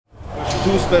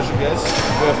two special guests.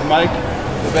 We have Mike,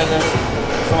 the band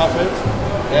Sommerfeld,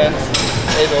 and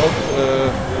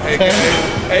ADOLF,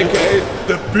 aka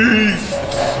the Beast.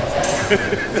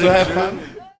 So have fun.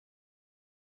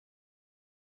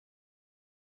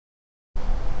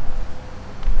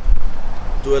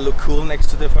 Do I look cool next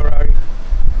to the Ferrari?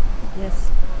 Yes.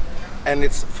 And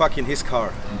it's fucking his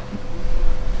car.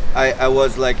 I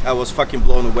was fucking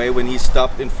blown away when he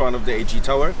stopped in front of the AG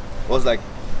Tower. I was like,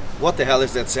 what the hell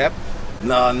is that, Sepp?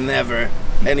 No, never.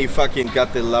 And he fucking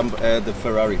got the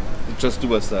Ferrari. Just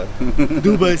Dubai style.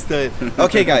 Dubai style.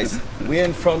 Okay guys, we're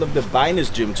in front of the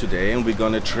Beines gym today and we're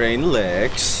gonna train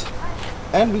legs.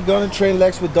 And we're gonna train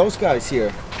legs with those guys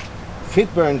here.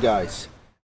 FITBURN guys.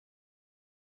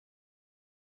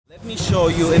 Let me show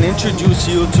you and introduce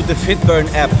you to the FITBURN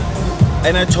app.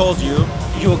 And I told you,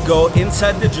 you'll go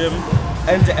inside the gym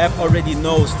and the app already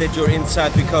knows that you're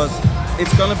inside because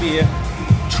it's gonna be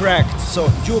tracked, so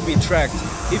you'll be tracked.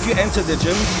 If you enter the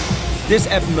gym, this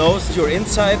app knows you're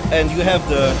inside and you have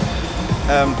the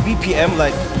BPM,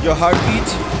 like your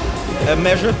heartbeat,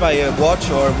 measured by a watch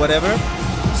or whatever.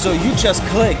 So you just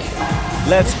click,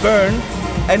 let's burn,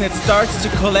 and it starts to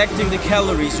collecting the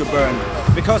calories you burn.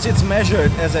 Because it's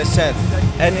measured, as I said,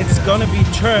 and it's gonna be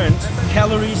turned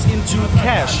calories into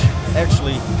cash,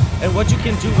 actually. And what you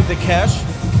can do with the cash,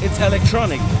 it's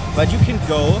electronic, but you can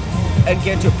go and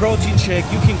get your protein shake,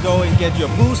 you can go and get your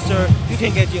booster, you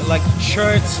can get your like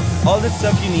shirts, all the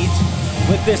stuff you need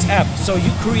with this app. So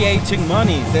you're creating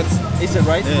money. Is it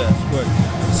right? Yeah, it's good.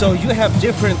 So you have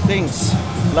different things,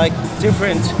 like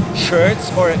different shirts,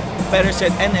 or better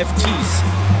said, NFTs.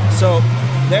 So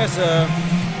there's a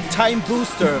time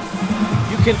booster.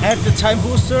 You can add the time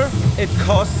booster. It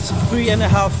costs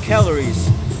 3.5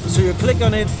 calories. So you click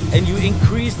on it and you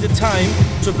increase the time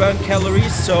to burn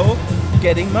calories, so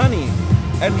getting money.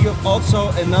 And you have also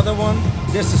another one.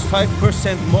 This is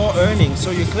 5% more earning.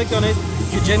 So you click on it,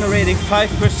 you're generating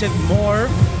 5% more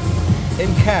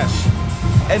in cash.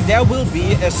 And there will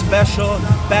be a special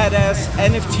badass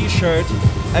NFT shirt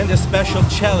and a special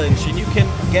challenge, and you can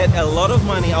get a lot of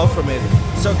money out from it.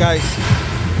 So guys,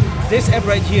 this app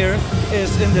right here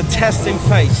is in the testing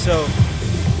phase. So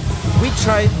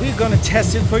we're gonna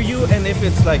test it for you, and if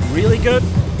it's like really good,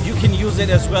 you can use it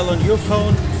as well on your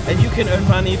phone and you can earn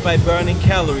money by burning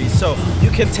calories. So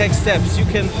you can take steps, you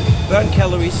can burn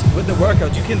calories with the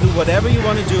workout, you can do whatever you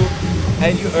want to do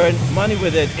and you earn money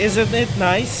with it. Isn't it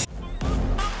nice?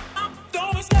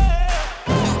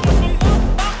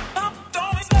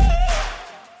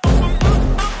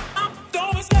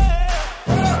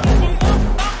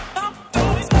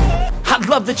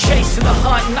 Love the chase and the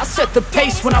hunt, and I set the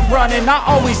pace when I'm running. I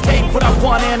always take what I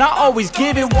want and I always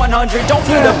give it 100. Don't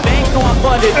need a bank, no I'm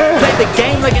funded. Play the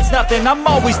game like it's nothing. I'm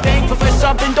always thankful for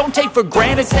something. Don't take for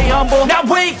granted, stay humble. Now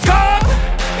wake up!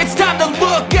 It's time to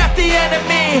look at the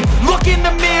enemy. Look in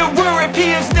the mirror if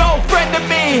he is no friend to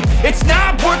me. It's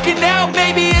not working out,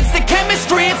 maybe it's the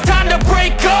chemistry. It's time to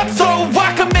break up so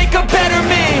I can make a better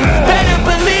me. Better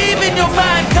believe in your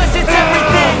mind, cause it's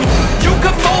everything. You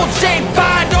can mold, shape,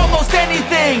 find almost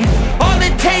anything. All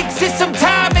it takes is some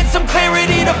time and some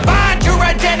clarity to find your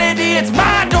identity. It's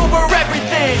mind over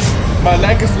everything. My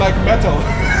leg is like metal,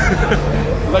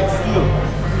 like steel.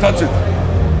 Touch it.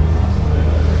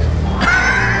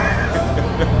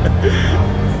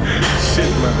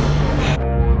 Shit, man.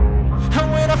 And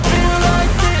when I feel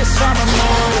like this, I'm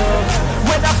immortal.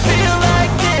 When I feel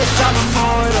like this, I'm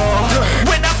immortal.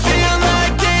 When I feel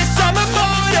like this, I'm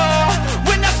immortal.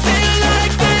 When I feel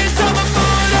like this, I'm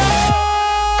immortal.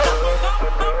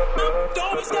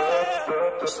 Don't be scared.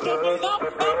 Just step it up.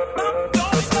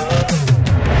 Don't be scared.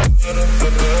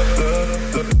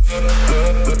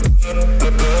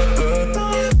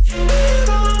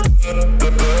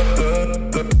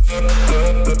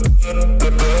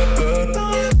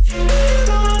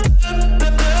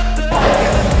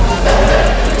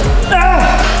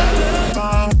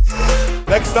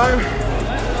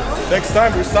 Next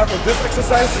time we start with this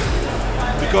exercise,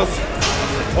 because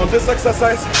on this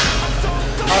exercise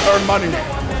I earn money.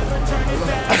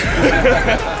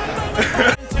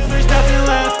 There's nothing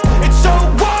left. It's so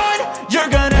what? You're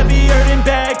gonna be hurting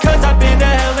bad, cause I've been to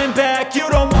hell and back. You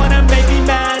don't wanna make me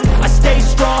mad. I stay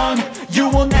strong, you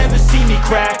will never see me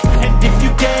crack. And if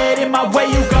you get in my way,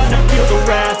 you're gonna feel the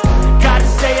wrath. Gotta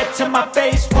say it to my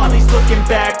face while he's looking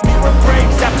back. Mirror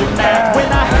breaks after math.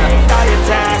 When I hate, I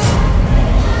attack.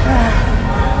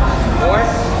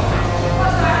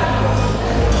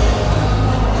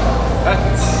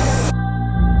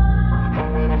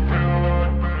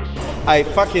 I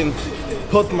fucking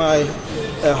put my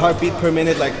heartbeat per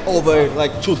minute like over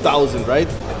like 2000, right?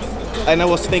 And I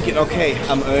was thinking, okay,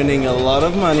 I'm earning a lot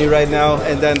of money right now,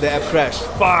 and then the app crashed.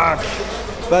 Fuck!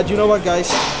 But you know what, guys?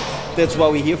 That's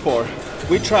what we're here for.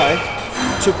 We try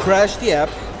to crash the app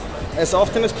as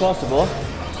often as possible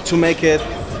to make it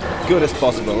good as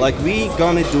possible. Like, we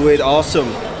gonna do it awesome.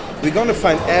 We're gonna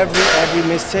find every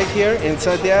mistake here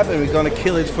inside the app, and we're gonna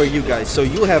kill it for you guys. So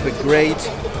you have a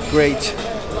great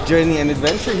journey and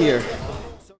adventure here.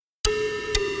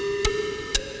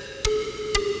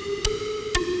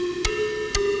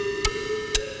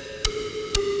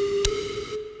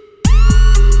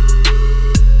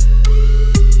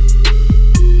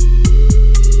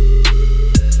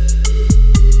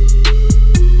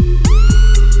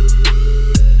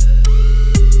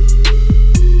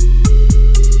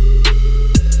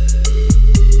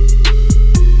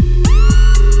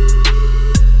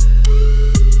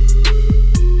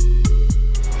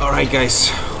 Alright guys,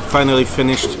 finally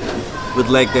finished with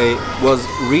leg day. Was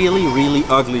really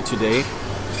ugly today.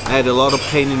 I had a lot of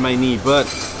pain in my knee, but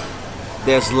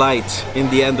there's light in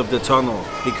the end of the tunnel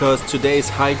because today is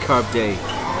high carb day.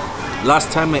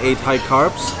 Last time I ate high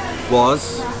carbs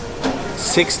was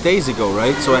 6 days ago,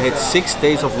 right? So I had 6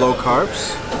 days of low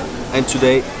carbs, and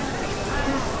today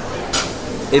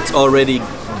it's already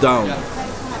down.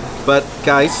 But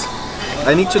guys,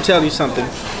 I need to tell you something.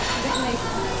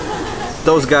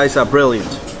 Those guys are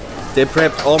brilliant. They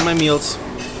prepped all my meals.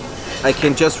 I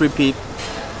can just repeat.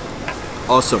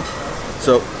 Awesome.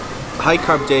 So high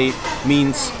carb day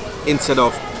means instead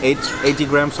of 80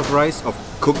 grams of rice, of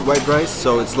cooked white rice,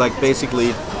 so it's like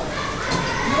basically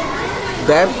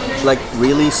that, like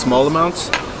really small amounts,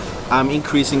 I'm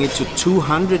increasing it to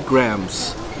 200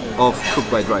 grams of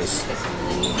cooked white rice.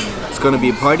 It's gonna be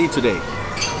a party today.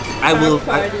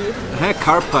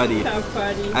 Carb party.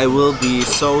 I will be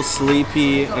so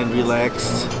sleepy and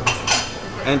relaxed.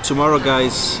 And tomorrow,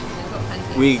 guys,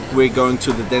 we're going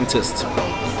to the dentist.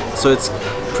 So it's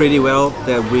pretty well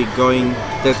that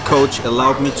that coach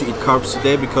allowed me to eat carbs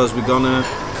today, because we're gonna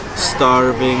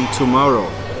starving tomorrow.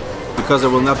 Because I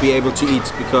will not be able to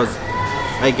eat because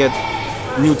I get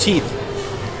new teeth,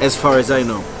 as far as I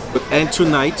know. And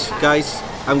tonight, guys,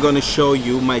 I'm gonna show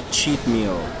you my cheat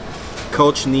meal.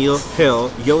 Coach Neil Hill,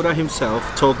 Yoda himself,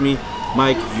 told me,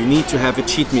 Mike, you need to have a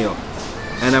cheat meal.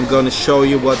 And I'm gonna show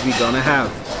you what we're gonna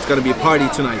have. It's gonna be a party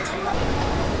tonight.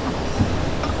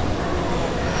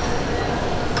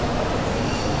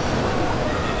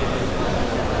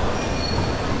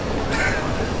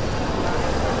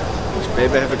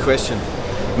 Babe, I have a question.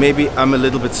 Maybe I'm a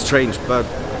little bit strange, but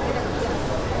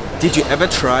did you ever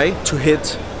try to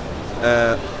hit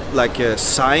like a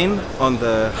sign on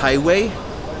the highway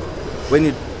when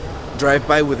you drive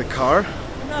by with a car?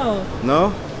 No.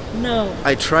 No? No.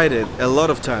 I tried it a lot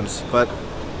of times, but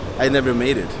I never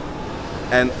made it.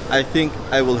 And I think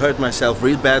I will hurt myself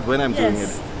real bad when I'm doing it.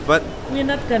 But we're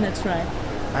not gonna try.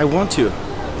 I want to.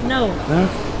 No. No?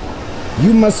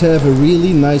 You must have a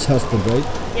really nice husband, right?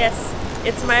 Yes,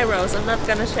 it's my rose. I'm not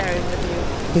gonna share it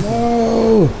with you.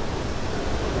 No!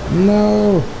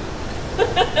 No!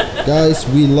 Guys,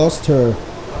 we lost her.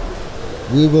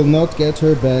 We will not get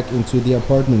her back into the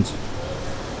apartment.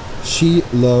 She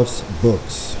loves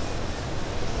books.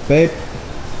 Babe,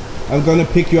 I'm gonna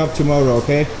pick you up tomorrow,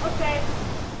 okay? Okay.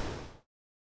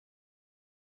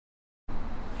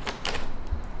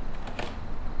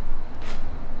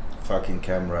 Fucking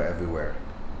camera everywhere.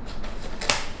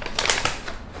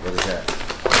 What is that?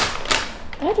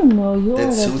 I don't know, you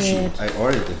That's ordered sushi. it. I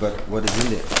ordered it, but what is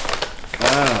in it?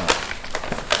 Ah.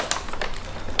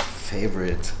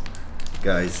 Favorite.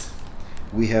 Guys,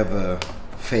 we have a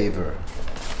favor.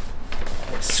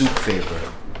 Soup favor.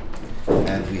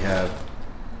 And we have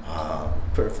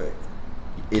perfect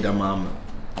edamame.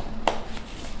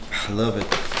 I love it.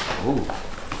 Ooh.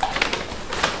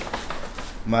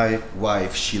 My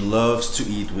wife, she loves to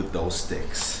eat with those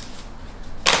sticks.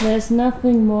 There's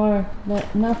nothing more,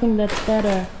 nothing that's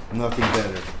better. Nothing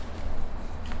better.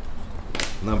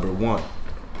 Number 1.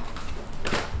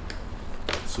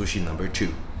 Sushi number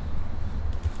 2.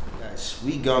 Guys,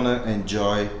 we gonna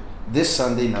enjoy this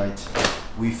Sunday night.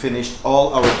 We finished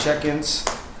all our check-ins.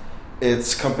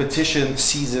 It's competition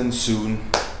season soon.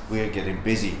 We're getting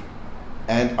busy.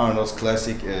 And Arnold's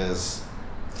Classic is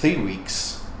 3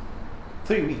 weeks.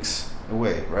 3 weeks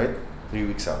away, right? 3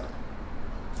 weeks out.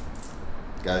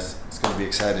 Guys, it's gonna be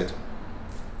excited.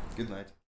 Good night.